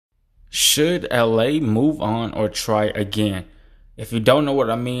Should LA move on or try again? If you don't know what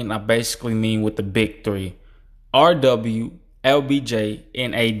I mean, I basically mean with the big three: RW, LBJ,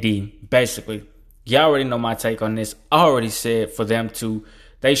 and AD. Basically, y'all already know my take on this. I already said for them to,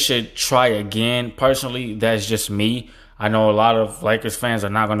 they should try again. Personally, that's just me. I know a lot of Lakers fans are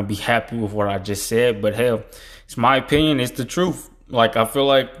not going to be happy with what I just said, but hell, it's my opinion. It's the truth. Like, I feel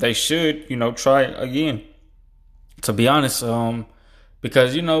like they should, try again. To be honest,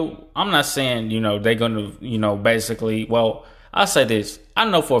 because I'm not saying they're gonna basically. Well, I'll say this: I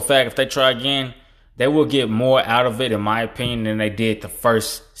know for a fact if they try again, they will get more out of it, in my opinion, than they did the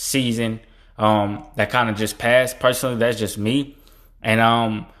first season. That kind of just passed. Personally, that's just me.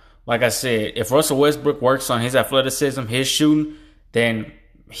 And like I said, if Russell Westbrook works on his athleticism, his shooting, then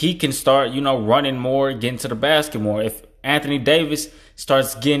he can start running more, getting to the basket more. If Anthony Davis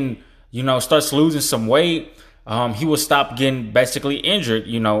starts getting starts losing some weight, he will stop getting basically injured,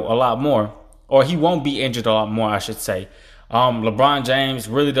 a lot more. Or he won't be injured a lot more, I should say. LeBron James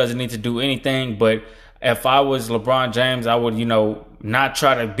really doesn't need to do anything, but if I was LeBron James, I would, not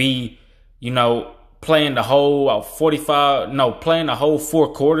try to be, playing the whole playing the whole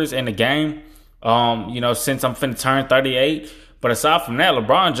 4 quarters in the game, since I'm finna turn 38. But aside from that,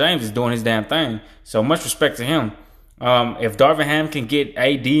 LeBron James is doing his damn thing. So much respect to him. If Darvin Ham can get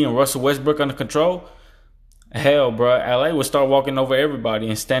AD and Russell Westbrook under control, hell, bro, LA will start walking over everybody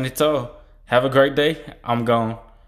and standing tall. Have a great day. I'm gone.